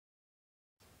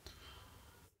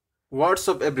What's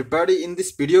up everybody? In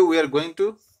this video we are going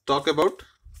to talk about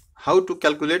how to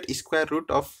calculate square root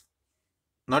of,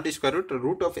 not square root,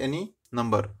 root of any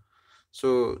number.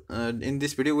 So in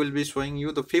this video we'll be showing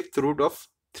you the fifth root of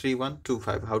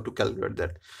 3125, how to calculate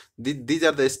that. These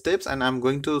are the steps and I'm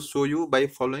going to show you by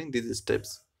following these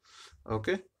steps.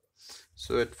 Okay,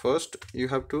 so at first you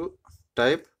have to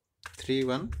type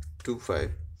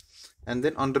 3125 and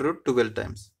then on the root 12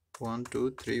 times. 1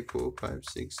 2 3 4 5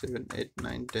 6 7 8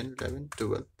 9 10 11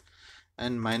 12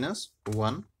 and minus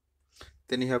 1.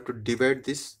 Then you have to divide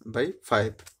this by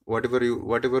 5, whatever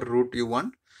root you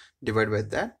want, divide by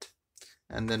that,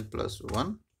 and then plus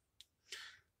 1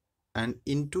 and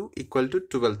into equal to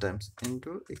 12 times,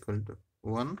 into equal to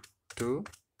 1 2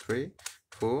 3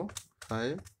 4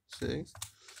 5 6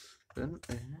 7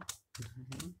 8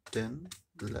 9 10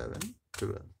 11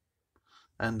 12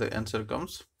 and the answer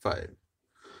comes 5.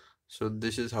 So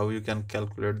this is how you can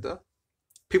calculate the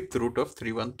fifth root of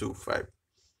 3125.